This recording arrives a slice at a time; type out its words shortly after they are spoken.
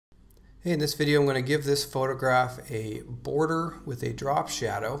Hey, in this video I'm going to give this photograph a border with a drop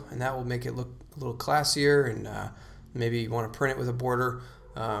shadow, and that will make it look a little classier, and maybe you want to print it with a border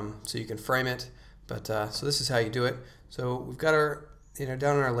so you can frame it. But so this is how you do it. So we've got our,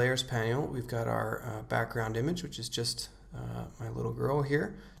 down in our layers panel, we've got our background image, which is just my little girl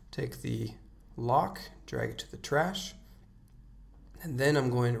here. Take the lock, drag it to the trash, and then I'm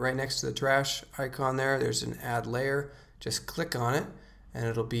going right next to the trash icon there's an add layer. Just click on it and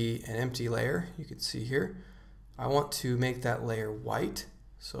it'll be an empty layer. You can see here. I want to make that layer white,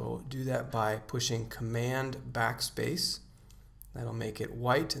 so do that by pushing Command Backspace. That'll make it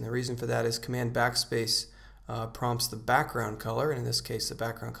white, and the reason for that is Command Backspace prompts the background color, and in this case the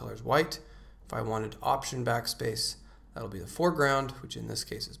background color is white. If I wanted Option Backspace, that'll be the foreground, which in this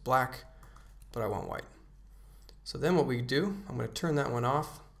case is black, but I want white. So then what we do, I'm going to turn that one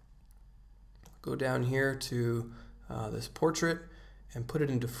off, go down here to this portrait, and put it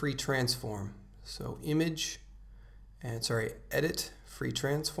into free transform. So image, and edit free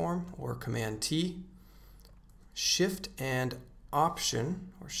transform, or Command T, Shift and Option,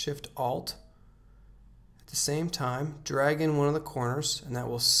 or Shift Alt. At the same time, drag in one of the corners, and that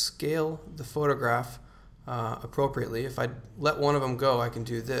will scale the photograph appropriately. If I let one of them go, I can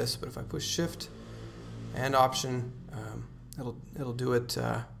do this, but if I push Shift and Option, it'll do it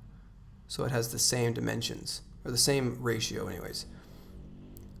so it has the same dimensions, or the same ratio anyways.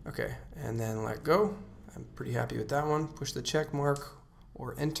 Okay, and then let go. I'm pretty happy with that one. Push the check mark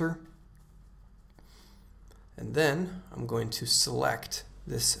or enter. And then I'm going to select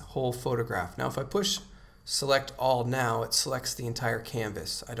this whole photograph. Now if I push select all now, it selects the entire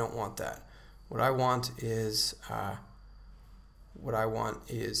canvas. I don't want that. What I want is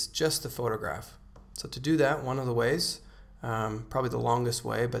just the photograph. So to do that, one of the ways, probably the longest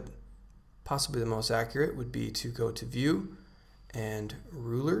way, but possibly the most accurate, would be to go to View and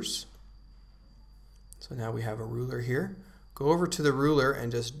Rulers. So now we have a ruler here. Go over to the ruler and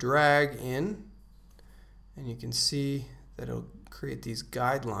just drag in, and you can see that it'll create these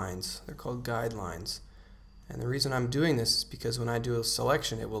guidelines. They're called guidelines. And the reason I'm doing this is because when I do a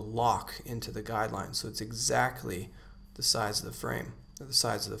selection, it will lock into the guidelines. So it's exactly the size of the frame, or the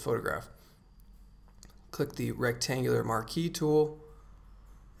size of the photograph. Click the rectangular marquee tool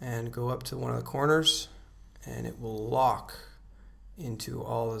and go up to one of the corners, and it will lock into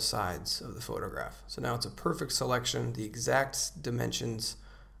all the sides of the photograph. So now it's a perfect selection, the exact dimensions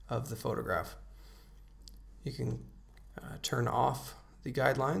of the photograph. You can turn off the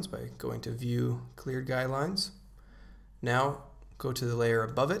guidelines by going to View, Cleared Guidelines. Now go to the layer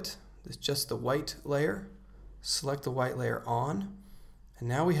above it. It's just the white layer. Select the white layer on, and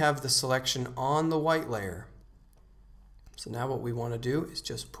now we have the selection on the white layer. So now what we want to do is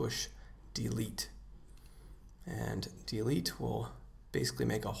just push delete, and delete will basically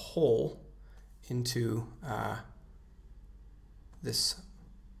make a hole into this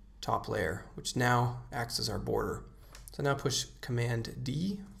top layer, which now acts as our border. So now push Command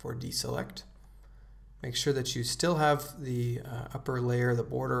D for deselect. Make sure that you still have the upper layer, the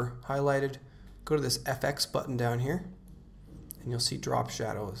border, highlighted. Go to this FX button down here, and you'll see drop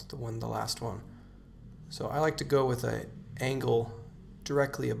shadow is the last one. So I like to go with an angle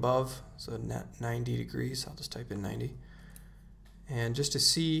directly above, so 90 degrees. I'll just type in 90. And just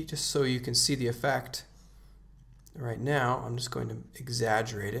so you can see the effect, right now I'm just going to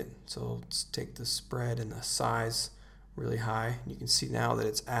exaggerate it. So let's take the spread and the size really high. You can see now that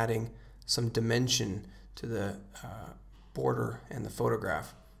it's adding some dimension to the border and the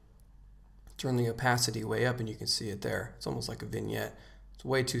photograph. Turn the opacity way up and you can see it there. It's almost like a vignette. It's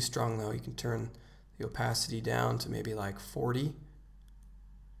way too strong though. You can turn the opacity down to maybe like 40,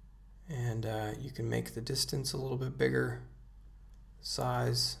 and you can make the distance a little bit bigger,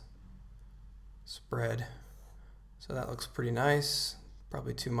 size, spread. So that looks pretty nice.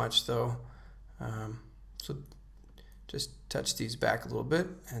 Probably too much though. So just touch these back a little bit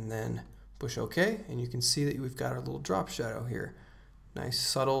and then push OK, and you can see that we've got our little drop shadow here. Nice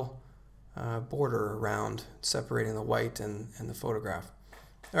subtle border around separating the white and the photograph.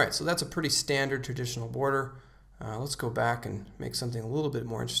 Alright, so that's a pretty standard traditional border. Let's go back and make something a little bit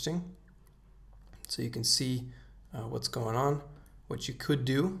more interesting so you can see what's going on, what you could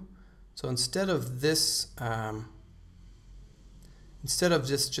do. So instead of this,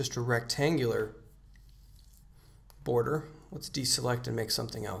 just a rectangular border, let's deselect and make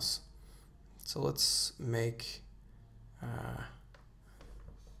something else. So let's make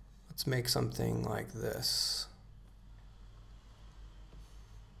something like this.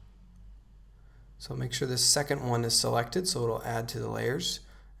 So make sure this second one is selected so it'll add to the layers,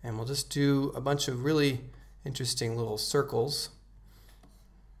 and we'll just do a bunch of really interesting little circles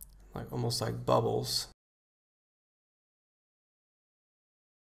like almost like bubbles.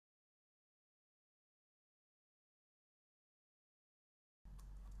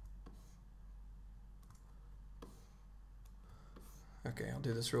 Okay, I'll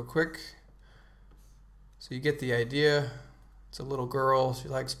do this real quick. So you get the idea. It's a little girl, she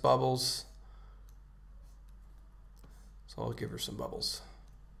likes bubbles. So I'll give her some bubbles.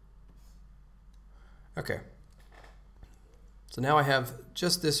 Okay. So now I have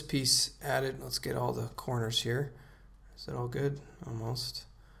just this piece added. Let's get all the corners here. Is that all good? Almost.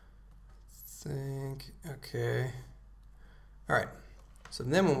 Okay. All right. So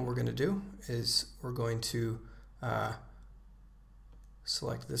then what we're going to do is we're going to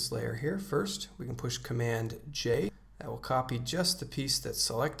select this layer here first. We can push Command J. That will copy just the piece that's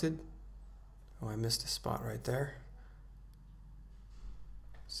selected. Oh, I missed a spot right there.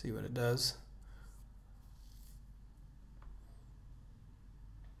 See what it does.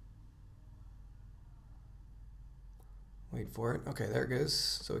 Wait for it. Okay, there it goes.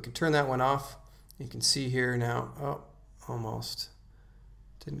 So we can turn that one off. You can see here now, oh, almost.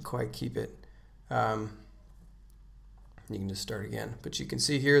 Didn't quite keep it. You can just start again. But you can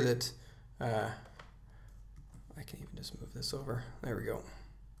see here that I can even just move this over. There we go.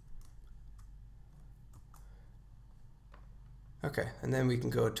 Okay, and then we can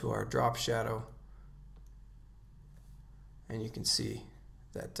go to our drop shadow, and you can see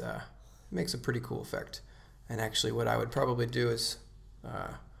that it makes a pretty cool effect. And actually what I would probably do is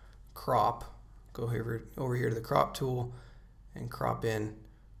crop, go over here to the crop tool and crop in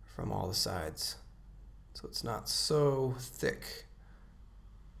from all the sides so it's not so thick.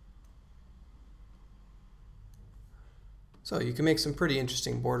 So you can make some pretty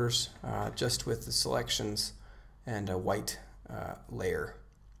interesting borders just with the selections and a white layer.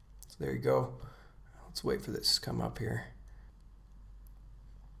 So there you go. Let's wait for this to come up here.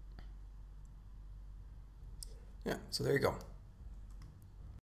 Yeah, so there you go.